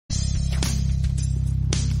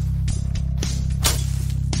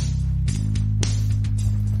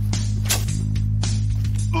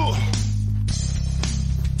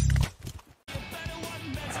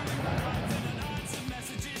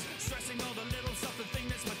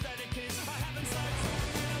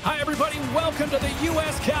Hi, everybody. Welcome to the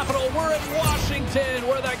U.S. Capitol. We're in Washington,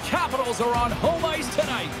 where the Capitals are on home ice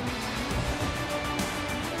tonight.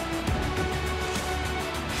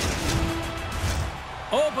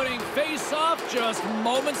 Opening face-off just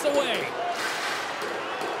moments away.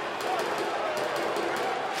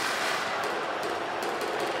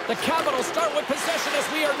 The Capitals start with possession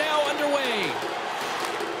as we are now underway.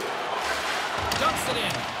 Dumps it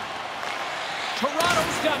in.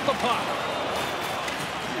 Toronto's got the puck.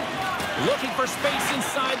 Looking for space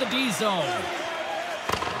inside the D zone.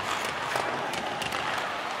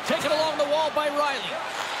 Taken along the wall by Riley.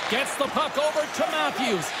 Gets the puck over to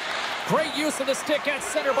Matthews. Great use of the stick at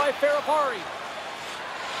center by Ferrapari.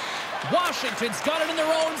 Washington's got it in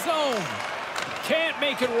their own zone. Can't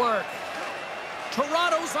make it work.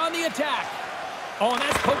 Toronto's on the attack. Oh, and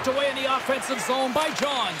that's poked away in the offensive zone by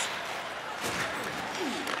Johns.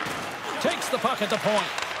 Takes the puck at the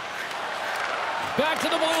point. Back to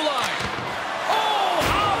the blue line. Oh,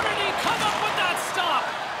 how did he come up with that stop?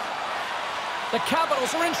 The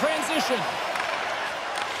Capitals are in transition.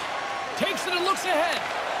 Takes it and looks ahead.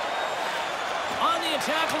 On the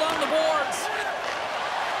attack along the boards.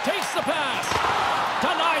 Takes the pass.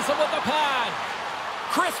 Denies him with the pad.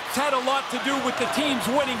 Crisp's had a lot to do with the team's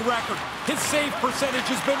winning record. His save percentage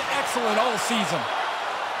has been excellent all season.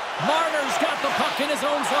 Marner's got the puck in his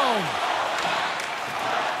own zone.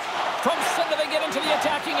 From center they get into the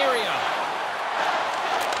attacking area.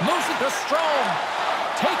 Moves it to Strome.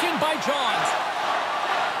 Taken by Johns.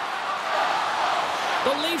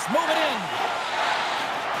 The Leafs move it in.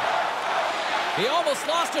 He almost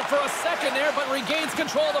lost it for a second there, but regains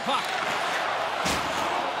control of the puck.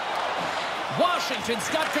 Washington's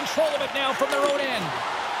got control of it now from their own end.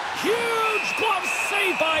 Huge glove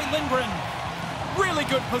save by Lindgren. Really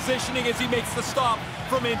good positioning as he makes the stop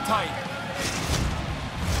from in tight.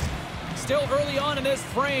 Still early on in this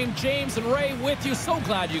frame, James and Ray with you. So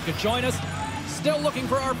glad you could join us. Still looking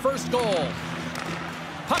for our first goal.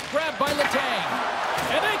 Puck grabbed by Letang.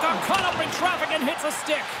 And they got caught up in traffic and hits a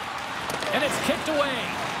stick. And it's kicked away.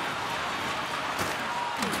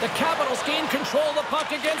 The Capitals gain control of the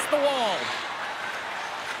puck against the wall.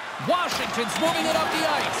 Washington's moving it up the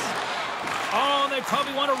ice. Oh, they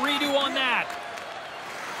probably want a redo on that.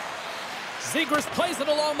 Zegras plays it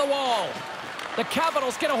along the wall. The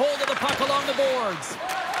Capitals get a hold of the puck along the boards.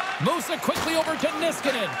 Moves it quickly over to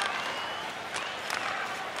Niskanen.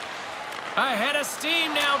 Ahead of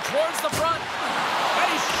steam now towards the front. And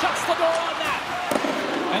he shuts the door on that.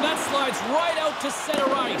 And that slides right out to center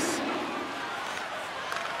ice.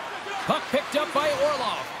 Puck picked up by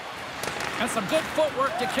Orlov. And some good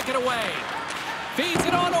footwork to kick it away. Feeds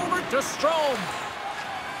it on over to Strome.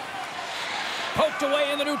 Poked away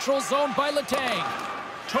in the neutral zone by Letang.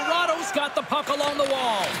 Toronto's got the puck along the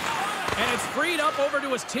wall. And it's freed up over to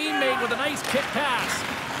his teammate with a nice kick pass.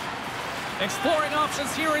 Exploring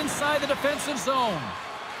options here inside the defensive zone.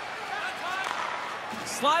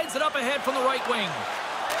 Slides it up ahead from the right wing.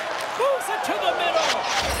 Moves it to the middle.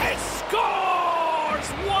 And scores!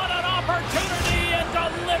 What an opportunity, and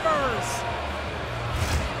delivers!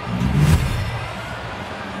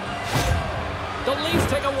 The Leafs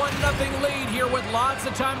take a 1-0 lead here with lots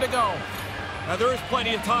of time to go. Now, there is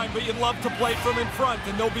plenty of time, but you'd love to play from in front,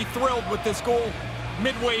 and they'll be thrilled with this goal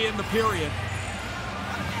midway in the period.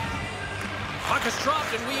 Puck is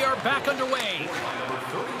dropped, and we are back underway.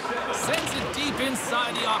 Sends it deep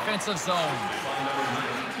inside the offensive zone.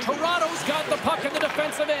 Toronto's got the puck in the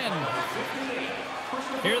defensive end.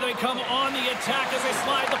 Here they come on the attack as they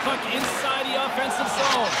slide the puck inside the offensive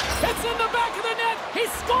zone. It's in the back of the net. He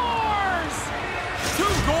scores! 2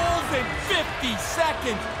 goals in 50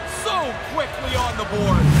 seconds. So quickly on the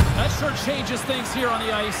board. That sure changes things here on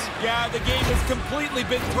the ice. Yeah, the game has completely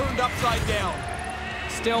been turned upside down.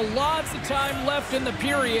 Still lots of time left in the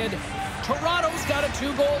period. Toronto's got a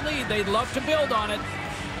 2-goal lead. They'd love to build on it.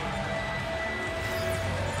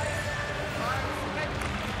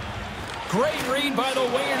 Great read by the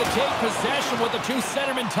winger to take possession with the 2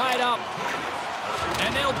 centermen tied up.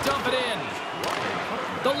 And they'll dump it in.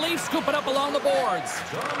 The Leafs scoop it up along the boards.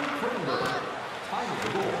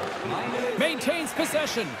 Maintains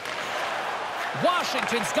possession.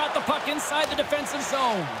 Washington's got the puck inside the defensive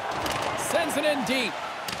zone. Sends it in deep.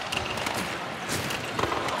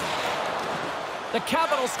 The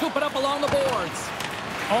Capitals scoop it up along the boards.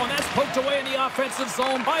 Oh, and that's poked away in the offensive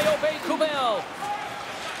zone by Aubé-Kubel.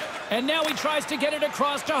 And now he tries to get it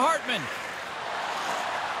across to Hartman.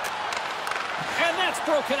 And that's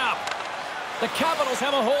broken up. The Capitals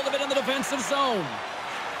have a hold of it in the defensive zone.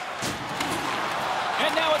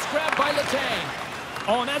 And now it's grabbed by Letang.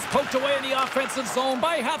 Oh, and that's poked away in the offensive zone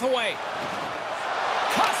by Hathaway.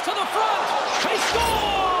 Cuts to the front. He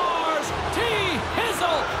scores! T.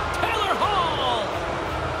 Hizzle, Taylor Hall.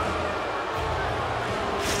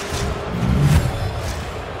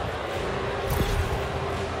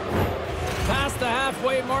 Past the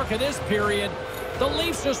halfway mark of this period, the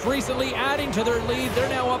Leafs just recently adding to their lead. They're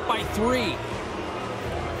now up by 3.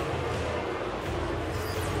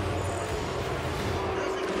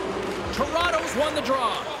 Toronto's won the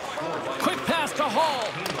draw. Quick pass to Hall.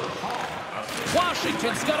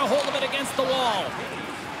 Washington's got a hold of it against the wall.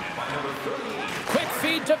 Quick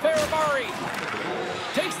feed to Ferrari.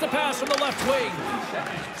 Takes the pass from the left wing.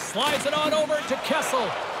 Slides it on over to Kessel.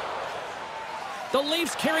 The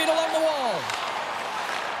Leafs carry it along the wall.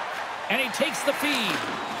 And he takes the feed.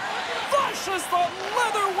 Flushes the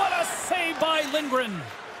leather. What a save by Lindgren.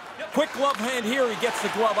 Quick glove hand here. He gets the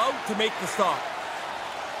glove out to make the stop.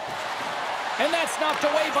 And that's knocked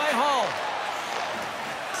away by Hall.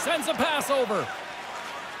 Sends a pass over.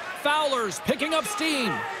 Fowler's picking up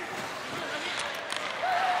steam.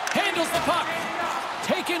 Handles the puck.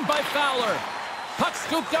 Taken by Fowler. Puck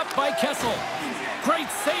scooped up by Kessel. Great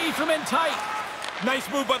save from in tight. Nice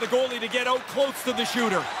move by the goalie to get out close to the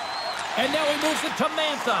shooter. And now he moves it to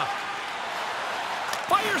Mantha.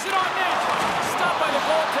 Fires it on net. Stopped by the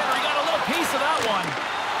goaltender. He got a little piece of that one.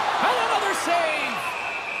 And another save.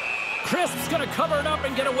 Crisp's going to cover it up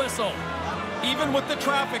and get a whistle. Even with the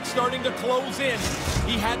traffic starting to close in,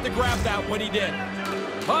 he had to grab that when he did.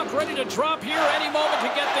 Puck ready to drop here any moment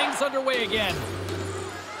to get things underway again.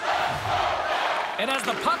 And as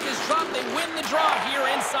the puck is dropped, they win the draw here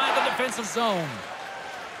inside the defensive zone.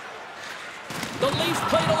 The Leafs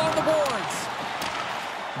played along the boards.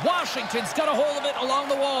 Washington's got a hold of it along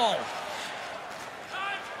the wall.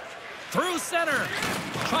 Through center.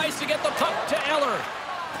 Tries to get the puck to Eller.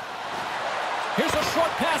 Here's a short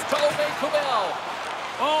pass to Kubel.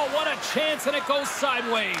 Oh, what a chance, and it goes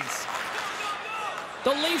sideways.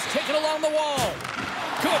 The Leafs take it along the wall.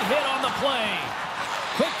 Good hit on the play.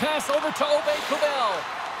 Quick pass over to Kubel.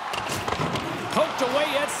 Poked away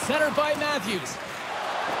at center by Matthews.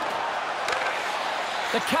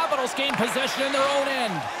 The Capitals gain possession in their own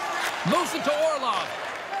end. Moves it to Orlov.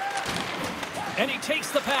 And he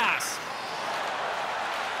takes the pass.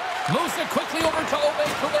 Moves it quickly over to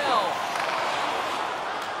Kubel.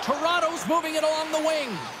 Toronto's moving it along the wing.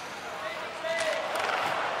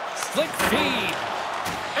 Slick feed.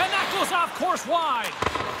 And that goes off course wide.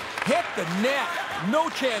 Hit the net. No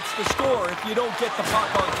chance to score if you don't get the puck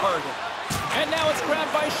on target. And now it's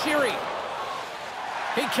grabbed by Sheary.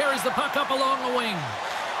 He carries the puck up along the wing.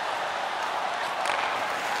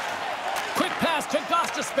 Quick pass to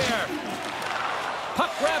Gostisbehere. Puck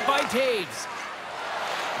grabbed by Taves.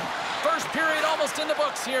 First period almost in the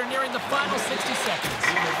books here, nearing the final 60 seconds.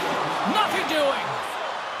 Nothing doing.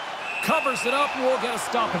 Covers it up, and we'll get a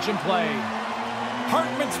stoppage in play.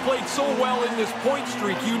 Hartman's played so well in this point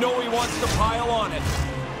streak, you know he wants to pile on it.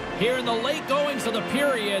 Here in the late goings of the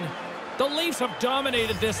period, the Leafs have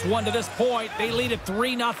dominated this one to this point. They lead it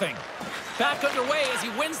 3-0. Back underway as he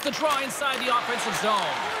wins the draw inside the offensive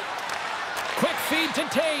zone. Quick feed to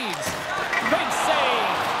Taves. Big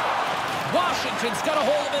save. Washington's got a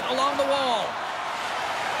hold of it along the wall.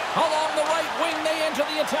 Along the right wing, they enter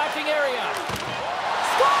the attacking area.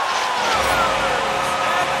 Scores!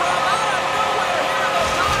 And from out of nowhere here in the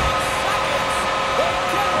dying seconds, they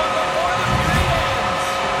get one before the period ends.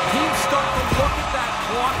 Teams start to look at that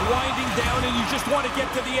clock winding down, and you just want to get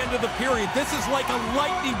to the end of the period. This is like a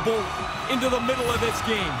lightning bolt into the middle of this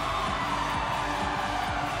game.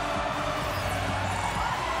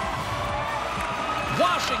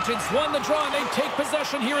 Washington's won the draw, and they take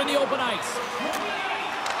possession here in the open ice.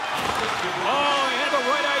 Oh, he had the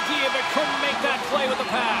right idea, but couldn't make that play with the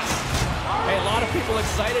pass. Hey, a lot of people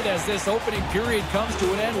excited as this opening period comes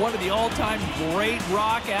to an end. One of the all-time great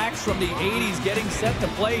rock acts from the 80s getting set to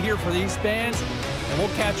play here for these fans. And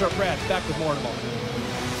we'll catch our breath. Back with more in a moment.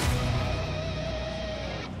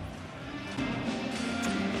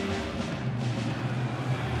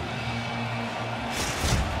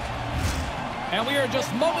 And we are just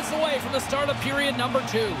moments away from the start of period number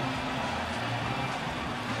 2.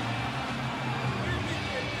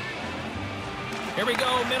 Here we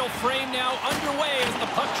go, middle frame now underway as the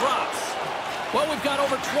puck drops. Well, we've got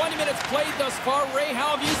over 20 minutes played thus far. Ray,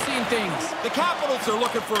 how have you seen things? The Capitals are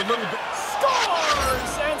looking for a little bit.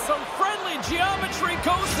 Scores! And some friendly geometry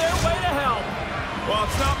goes their way to help. Well,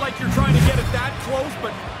 it's not like you're trying to get it that close,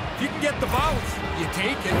 but if you can get the bounce, you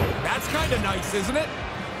take it. That's kind of nice, isn't it?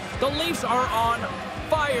 The Leafs are on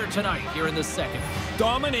fire tonight here in the second.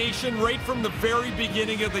 Domination right from the very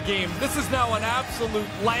beginning of the game. This is now an absolute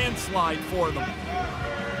landslide for them.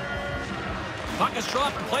 Puck is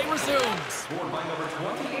dropped and play resumes. Scored by number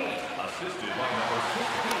 28, assisted by number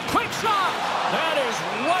 16. Quick shot! That is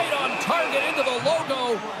right on target into the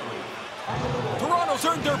logo. Toronto's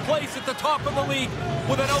earned their place at the top of the league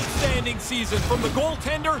with an outstanding season. From the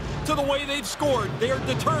goaltender to the way they've scored, they are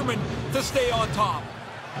determined to stay on top.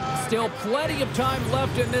 Still plenty of time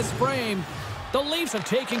left in this frame. The Leafs have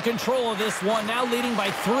taken control of this one, now leading by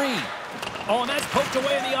 3. Oh, and that's poked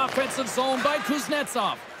away in the offensive zone by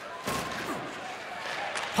Kuznetsov.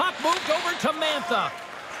 Puck moved over to Mantha.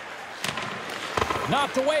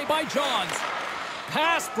 Knocked away by Johns.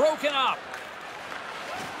 Pass broken up.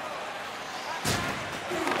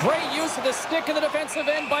 Great use of the stick in the defensive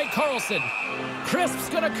end by Carlson. Crisp's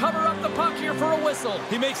going to cover up the puck here for a whistle.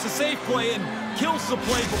 He makes a safe play and kills the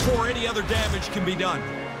play before any other damage can be done.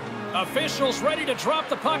 Officials ready to drop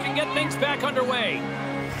the puck and get things back underway.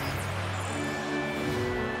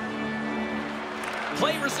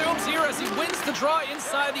 Play resumes here as he wins the draw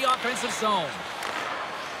inside the offensive zone.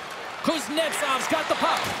 Kuznetsov's got the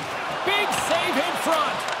puck. Big save in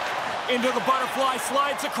front. Into the butterfly,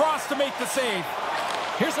 slides across to make the save.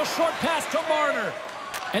 Here's a short pass to Marner.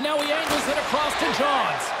 And now he angles it across to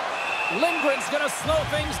Johns. Lindgren's going to slow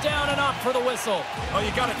things down and up for the whistle. Oh,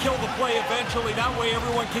 you got to kill the play eventually. That way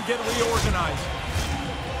everyone can get reorganized.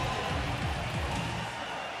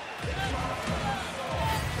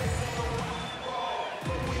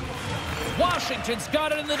 Washington's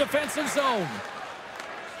got it in the defensive zone.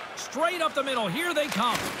 Straight up the middle. Here they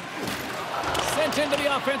come. Sent into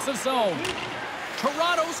the offensive zone.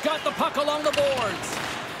 Toronto's got the puck along the boards.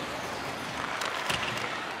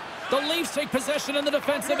 The Leafs take possession in the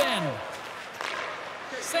defensive end.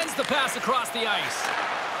 Sends the pass across the ice.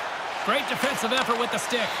 Great defensive effort with the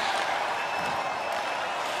stick.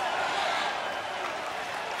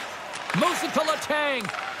 Moves it to Letang.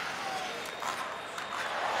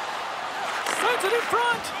 Sends it in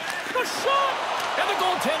front. The shot. And the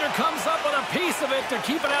goaltender comes up with a piece of it to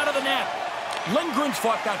keep it out of the net. Lindgren's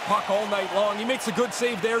fought that puck all night long. He makes a good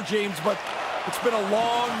save there, James, but it's been a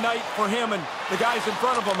long night for him, and the guys in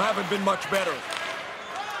front of him haven't been much better.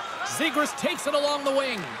 Zegras takes it along the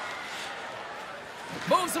wing.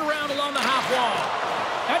 Moves it around along the half wall.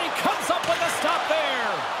 And he comes up with a stop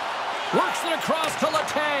there. Works it across to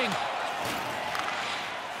Letang.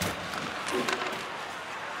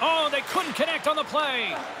 Oh, they couldn't connect on the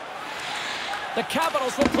play. The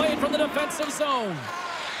Capitals will play it from the defensive zone.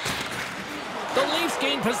 The Leafs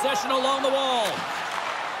gain possession along the wall.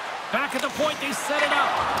 Back at the point, they set it up.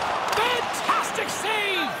 Fantastic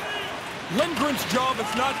save! Lindgren's job is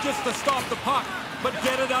not just to stop the puck, but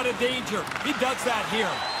get it out of danger. He does that here.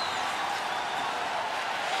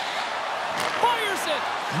 Fires it!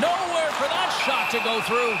 Nowhere for that shot to go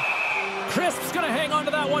through. Crisp's going to hang on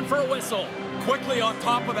to that one for a whistle. Quickly on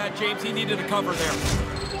top of that, James, he needed a cover there.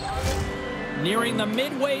 Nearing the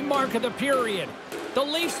midway mark of the period. The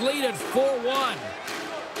Leafs lead at 4-1.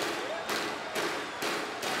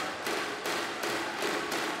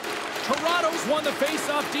 Toronto's won the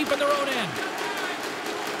face-off deep in their own end.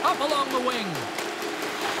 Up along the wing.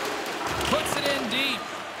 Puts it in deep.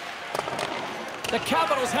 The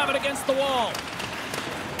Capitals have it against the wall.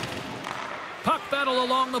 Puck battle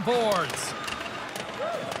along the boards.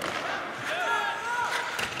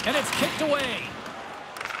 And it's kicked away.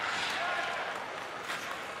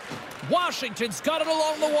 Washington's got it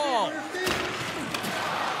along the wall.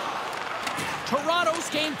 Toronto's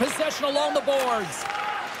gained possession along the boards.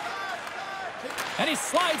 And he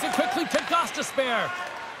slides it quickly to Gostisbehere.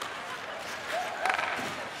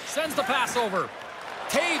 Sends the pass over.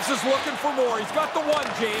 Taves is looking for more. He's got the one,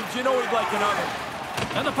 James. You know he'd like another.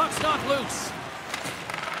 And the puck's knocked loose.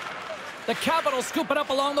 The Capitals scoop it up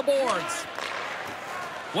along the boards.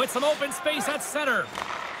 With some open space at center.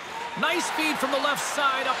 Nice feed from the left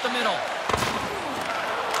side up the middle.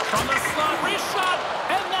 From the slot, wrist shot,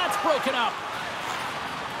 and that's broken up.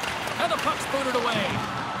 And the puck's booted away.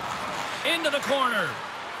 Into the corner.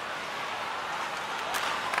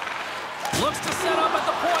 Looks to set up at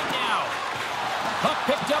the point now. Puck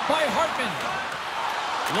picked up by Hartman.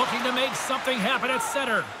 Looking to make something happen at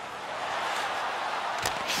center.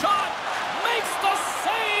 Shot! Makes the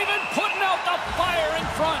save and putting out the fire in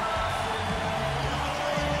front.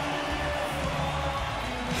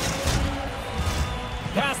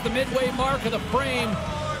 Past the midway mark of the frame,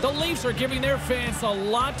 the Leafs are giving their fans a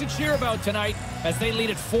lot to cheer about tonight as they lead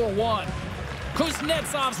at 4-1.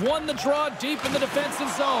 Kuznetsov's won the draw deep in the defensive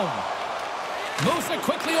zone. Moves it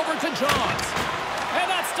quickly over to Johns. And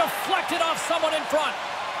that's deflected off someone in front.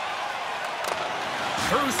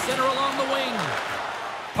 Through center along the wing.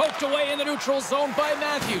 Poked away in the neutral zone by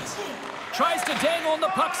Matthews. Tries to dangle and the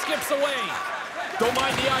puck skips away. Don't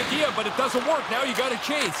mind the idea, but it doesn't work. Now you got to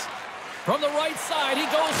chase. From the right side, he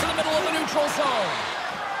goes to the middle of the neutral zone.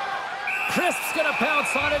 Crisp's going to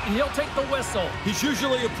bounce on it, and he'll take the whistle. He's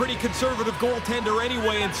usually a pretty conservative goaltender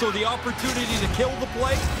anyway, and so the opportunity to kill the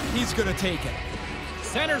play, he's going to take it.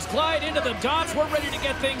 Centers glide into the dots. We're ready to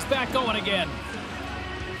get things back going again.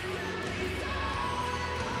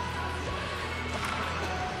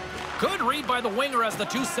 Good read by the winger as the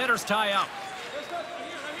two centers tie up.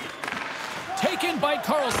 Taken by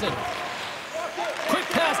Carlson. Quick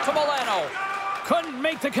pass to Milano. Couldn't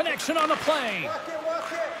make the connection on the play.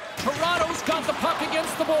 Toronto's got the puck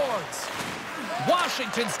against the boards.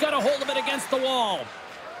 Washington's got a hold of it against the wall.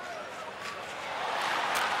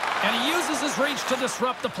 And he uses his reach to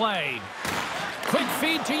disrupt the play. Quick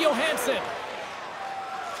feed to Johansson.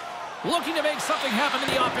 Looking to make something happen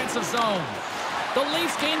in the offensive zone. The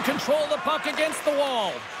Leafs gain control of the puck against the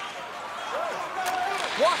wall.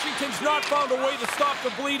 Washington's not found a way to stop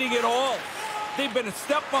the bleeding at all. They've been a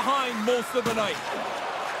step behind most of the night.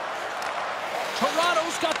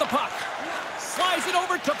 Toronto's got the puck. Slides it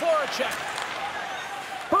over to Voracek.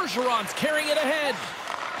 Bergeron's carrying it ahead.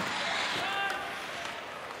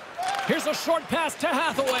 Here's a short pass to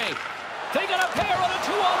Hathaway. They got a pair on a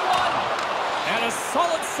 2-on-1. And a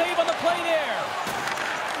solid save on the play there.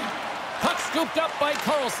 Puck scooped up by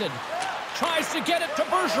Carlson. Tries to get it to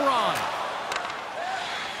Bergeron.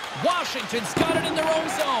 Washington's got it in their own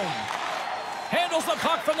zone. Handles the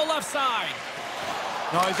puck from the left side.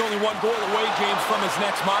 Now he's only one goal away, James, from his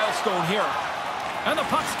next milestone here. And the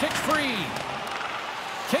puck's kicked free.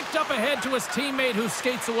 Kicked up ahead to his teammate who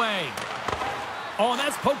skates away. Oh, and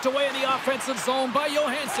that's poked away in the offensive zone by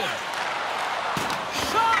Johansson.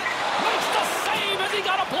 Shot! Makes the save as he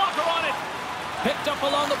got a blocker on it. Picked up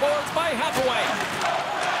along the boards by Hathaway.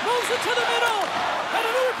 Moves it to the middle. And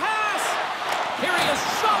another pass. Here he is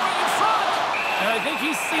showing in front. And I think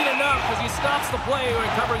he's seen enough because he stops the play when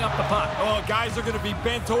covering up the puck. Oh, guys are going to be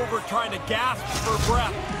bent over trying to gasp for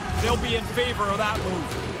breath. They'll be in favor of that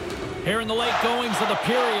move. Here in the late goings of the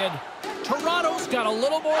period, Toronto's got a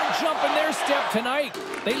little more jump in their step tonight.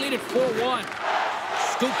 They lead it 4-1.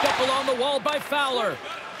 Scooped up along the wall by Fowler.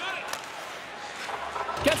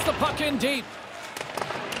 Gets the puck in deep.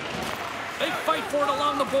 They fight for it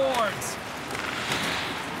along the boards.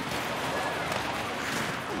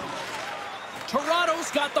 Toronto's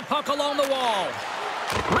got the puck along the wall.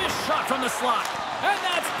 Wrist shot from the slot. And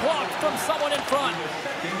that's blocked from someone in front.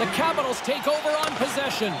 The Capitals take over on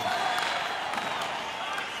possession.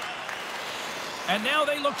 And now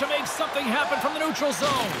they look to make something happen from the neutral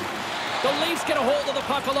zone. The Leafs get a hold of the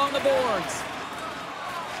puck along the boards.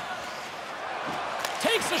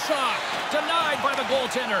 Takes a shot. Denied by the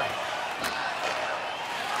goaltender.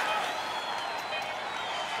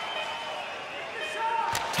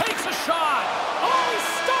 Takes a shot. Oh, he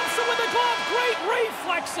stumps it with the glove. Great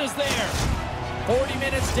reflexes there. 40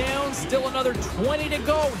 minutes down, still another 20 to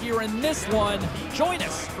go here in this one. Join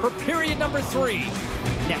us for period number 3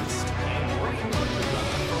 next.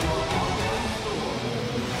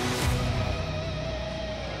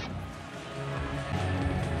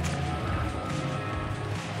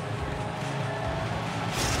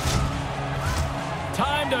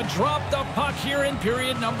 Time to drop the puck here in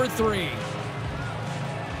period number 3.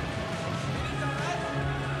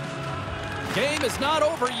 Game is not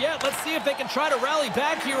over yet. Let's see if they can try to rally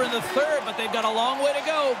back here in the third, but they've got a long way to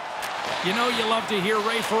go. You know you love to hear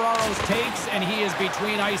Ray Ferraro's takes, and he is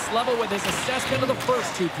between ice level with his assessment of the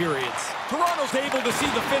first 2 periods. Toronto's able to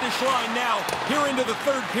see the finish line now. Here into the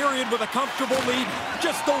third period with a comfortable lead.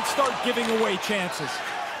 Just don't start giving away chances.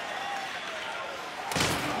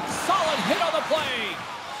 Solid hit on the play.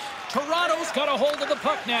 Toronto's got a hold of the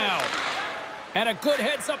puck now. And a good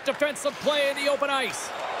heads-up defensive play in the open ice.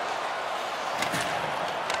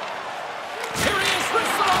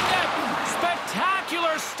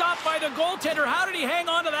 Spectacular stop by the goaltender. How did he hang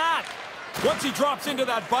on to that? Once he drops into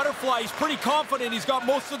that butterfly, he's pretty confident he's got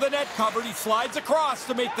most of the net covered. He slides across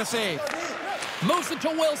to make the save. Moves it to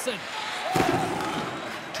Wilson.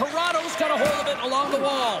 Toronto's got a hold of it along the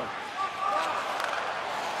wall.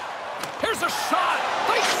 Here's a shot.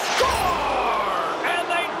 They score! And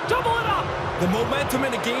they double it up. The momentum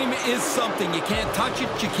in a game is something. You can't touch it,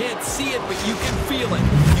 you can't see it, but you can feel it.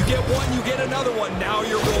 You get one, you get another one. Now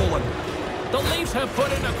you're rolling. The Leafs have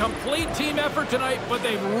put in a complete team effort tonight, but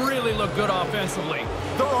they've really looked good offensively.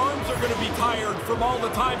 Their arms are going to be tired from all the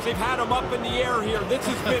times they've had them up in the air here. This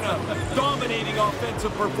has been a dominating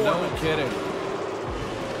offensive performance. No kidding.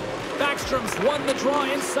 Backstrom's won the draw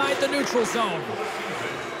inside the neutral zone.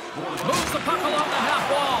 Moves the puck along the half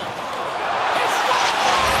wall. He scores!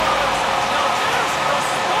 Now there's the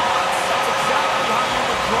response! That's exactly how you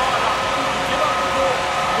would draw it up. Give up the goal.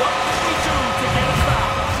 What can we do to get us back?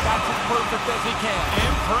 That's as perfect as he can.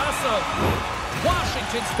 Impressive.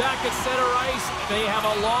 Washington's back at center ice. They have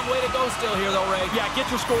a long way to go still here, though, Ray. Yeah, get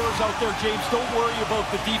your scorers out there, James. Don't worry about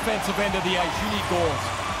the defensive end of the ice. You need goals.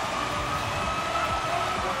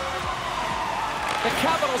 The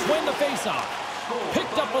Capitals win the faceoff.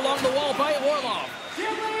 Picked up along the wall by Orlov.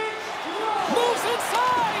 Moves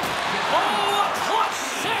inside. Oh, a clutch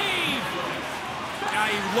save. Yeah,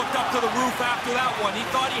 he looked up to the roof after that one. He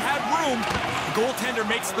thought he had room. The goaltender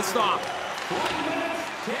makes the stop.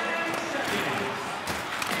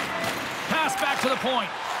 Pass back to the point.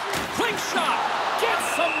 Quick shot.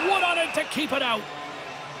 Gets some wood on it to keep it out.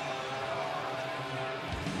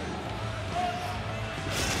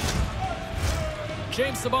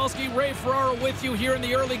 James Cybulski, Ray Ferraro with you here in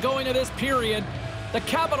the early going of this period. The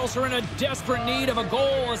Capitals are in a desperate need of a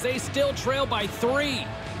goal as they still trail by 3.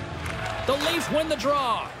 The Leafs win the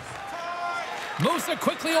draw. Moves it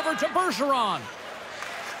quickly over to Bergeron.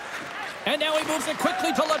 And now he moves it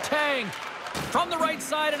quickly to Letang. From the right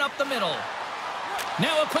side and up the middle.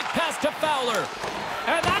 Now a quick pass to Fowler.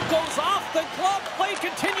 And that goes off the glove. Play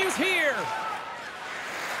continues here.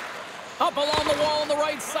 Up along the wall on the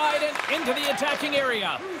right side and into the attacking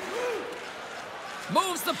area.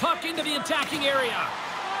 Moves the puck into the attacking area.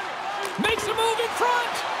 Makes a move in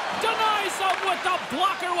front. Denies him with the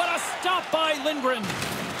blocker. What a stop by Lindgren.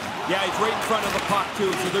 Yeah, he's right in front of the puck,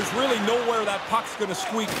 too, so there's really nowhere that puck's going to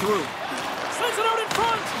squeak through. Sends it out in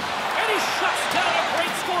front. And he shuts down a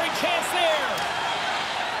great scoring chance there.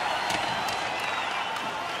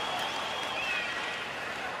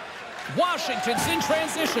 Washington's in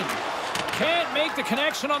transition. Can't make the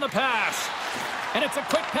connection on the pass. And it's a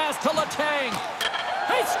quick pass to Letang.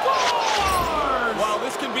 He scores! Well,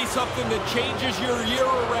 this can be something that changes your year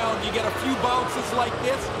around. You get a few bounces like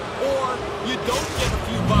this, or you don't get a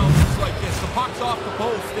few bounces like this. The puck's off the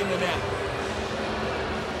post in the net.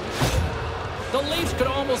 The Leafs could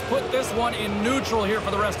almost put this one in neutral here for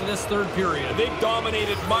the rest of this third period. They've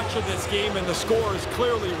dominated much of this game, and the score is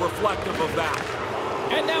clearly reflective of that.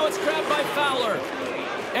 And now it's grabbed by Fowler.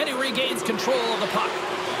 And he regains control of the puck.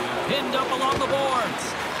 Pinned up along the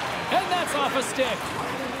boards. And that's off a stick.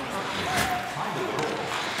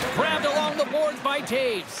 Grabbed along the boards by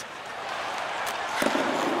Taves.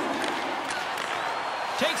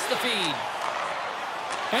 Takes the feed.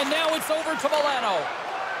 And now it's over to Milano.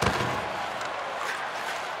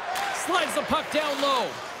 Slides the puck down low.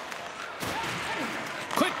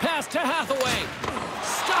 Quick pass to Hathaway.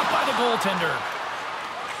 Stopped by the goaltender.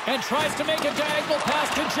 And tries to make a diagonal pass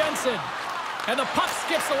to Jensen. And the puck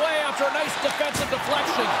skips away after a nice defensive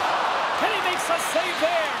deflection. And he makes a save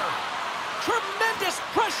there. Tremendous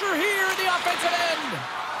pressure here in the offensive end.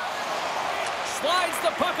 Slides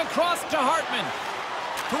the puck across to Hartman.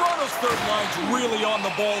 Toronto's third line's really on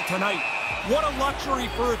the ball tonight. What a luxury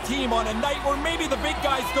for a team on a night where maybe the big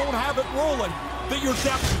guys don't have it rolling, that your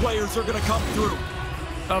depth players are going to come through.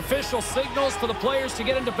 Official signals for the players to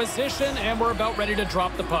get into position, and we're about ready to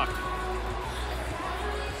drop the puck.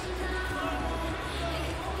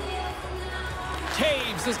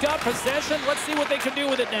 Taves has got possession. Let's see what they can do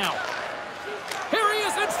with it now. Here he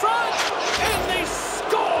is in front, and they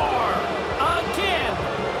score again.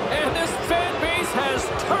 And this fan base has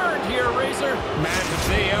turned here, Razor. Man, if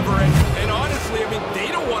they ever, and honestly, I mean, they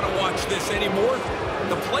don't want to watch this anymore.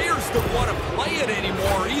 The players don't want to play it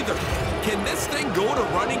anymore either. Can this thing go to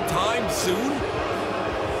running time soon?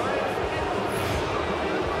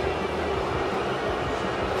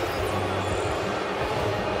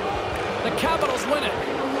 The Capitals win it.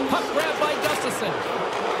 Puck grabbed by Gustafsson.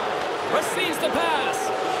 Receives the pass.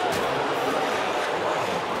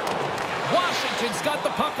 Washington's got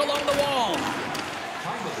the puck along the wall.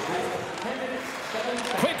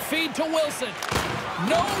 Quick feed to Wilson.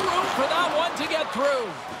 No room for that one to get through.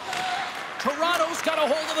 Toronto's got a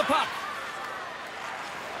hold of the puck.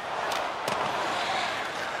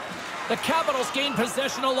 The Capitals gain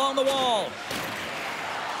possession along the wall.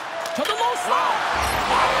 To the low slot.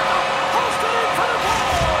 Posted in for the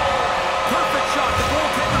goal. Perfect shot. The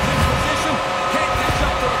goaltender's in position. Can't catch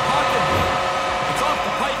up to the puck. It's off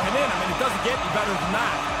the pipe and in. I mean, it doesn't get any better than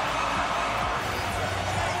that.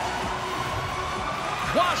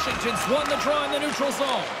 Washington's won the draw in the neutral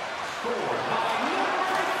zone.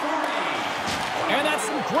 And that's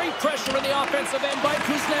some great pressure in the offensive end by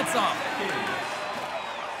Kuznetsov.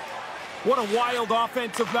 What a wild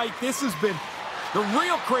offensive night this has been. The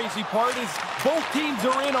real crazy part is both teams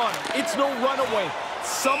are in on it. It's no runaway.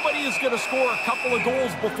 Somebody is going to score a couple of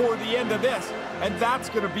goals before the end of this, and that's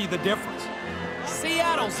going to be the difference.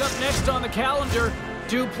 Seattle's up next on the calendar.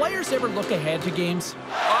 Do players ever look ahead to games?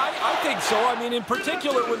 I think so. I mean, in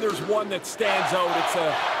particular, when there's one that stands out, it's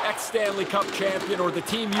a ex-Stanley Cup champion or the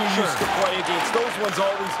team you used to play against. Those ones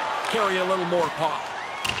always carry a little more pop.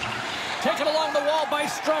 Taken along the wall by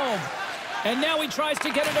Strome. And now he tries to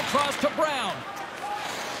get it across to Brown.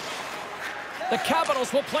 The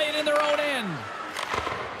Capitals will play it in their own end.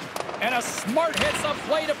 And a smart heads-up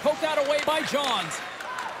play to poke that away by Johns.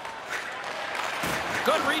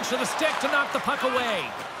 Good reach to the stick to knock the puck away.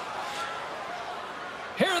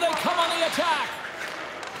 Here they come on the attack.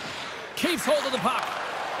 Keeps hold of the puck.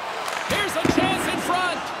 Here's a chance in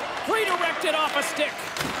front. Redirected off a stick.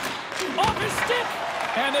 Off his stick.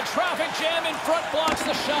 And the traffic jam in front blocks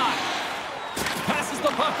the shot. Passes the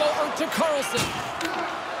puck over to Carlson.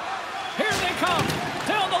 Here they come.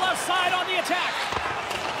 Down the left side on the attack.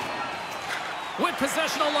 With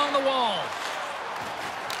possession along the wall.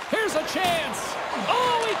 Here's a chance.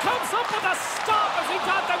 Oh, he comes up with a stop as he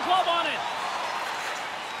got the glove on it.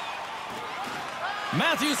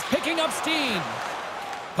 Matthews picking up steam.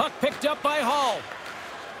 Puck picked up by Hall.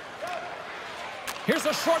 Here's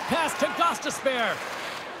a short pass to Gostisbehere.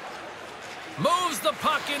 Moves the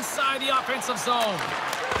puck inside the offensive zone.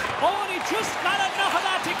 Oh, and he just got enough of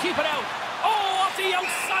that to keep it out. Oh, off the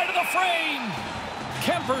outside of the frame.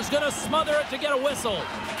 Kemper's going to smother it to get a whistle.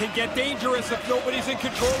 Can get dangerous if nobody's in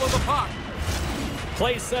control of the puck.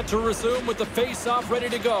 Play set to resume with the face-off ready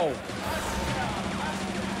to go.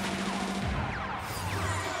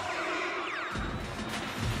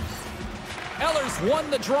 Eller's won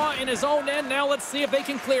the draw in his own end. Now let's see if they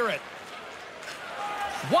can clear it.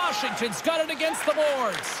 Washington's got it against the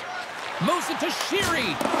boards. Moves it to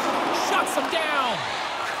Sheary. Shuts him down.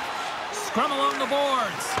 Scrum along the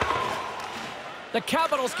boards. The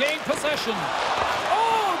Capitals gain possession.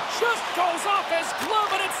 Oh, just goes off his glove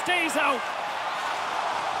and it stays out.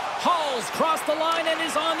 Hall's crossed the line and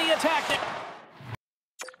is on the attack.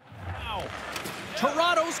 Now,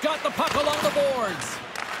 Toronto's got the puck along the boards.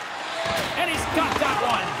 And he's got that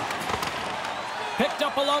one. Picked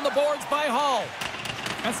up along the boards by Hall.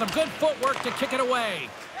 And some good footwork to kick it away.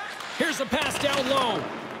 Here's a pass down low.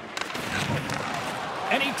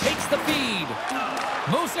 And he takes the feed.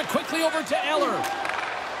 Moves it quickly over to Eller.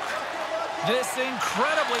 This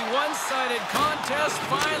incredibly one-sided contest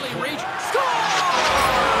finally reached.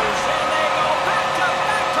 Scores! And they go back to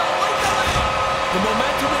win the lead. The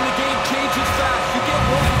momentum in the game changes fast. You get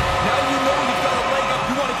one, now you know you've got a leg up.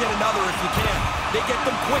 You want to get another if you can. They get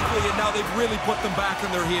them quickly, and now they've really put them back on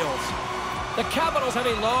their heels. The Capitals have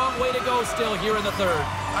a long way to go still here in the third.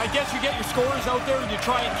 I guess you get your scorers out there and you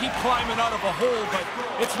try and keep climbing out of a hole, but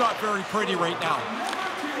it's not very pretty right now.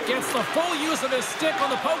 Gets the full use of his stick on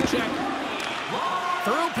the poke check.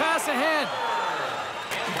 Through pass ahead.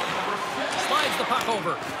 Slides the puck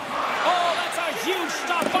over. Oh, that's a huge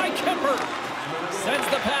stop by Kemper. Sends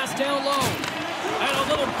the pass down low. And a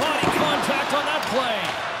little body contact on that play.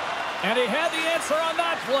 And he had the answer on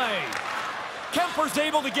that play. Kemper's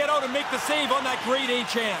able to get out and make the save on that grade A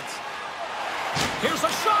chance. Here's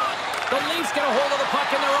a shot. The Leafs get a hold of the puck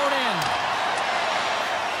in their own end.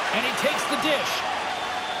 And he takes the dish.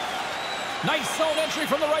 Nice zone entry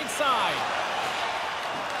from the right side.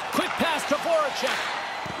 Quick pass to Voracek.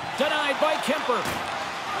 Denied by Kemper.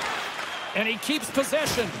 And he keeps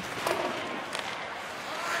possession.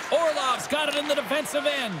 Orlov's got it in the defensive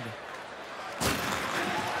end.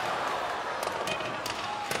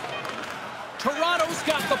 Toronto's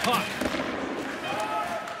got the puck.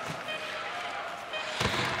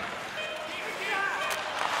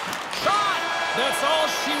 Shot! That's all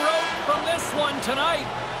she wrote from this one tonight.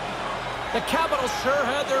 The Capitals sure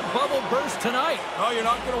had their bubble burst tonight. Oh, you're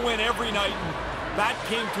not going to win every night. And that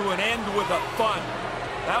came to an end with a thud.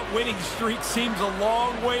 That winning streak seems a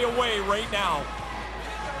long way away right now.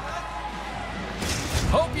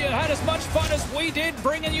 Hope you had as much fun as we did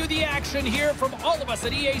bringing you the action here from all of us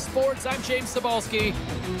at EA Sports. I'm James Cebulski.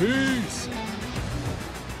 Peace.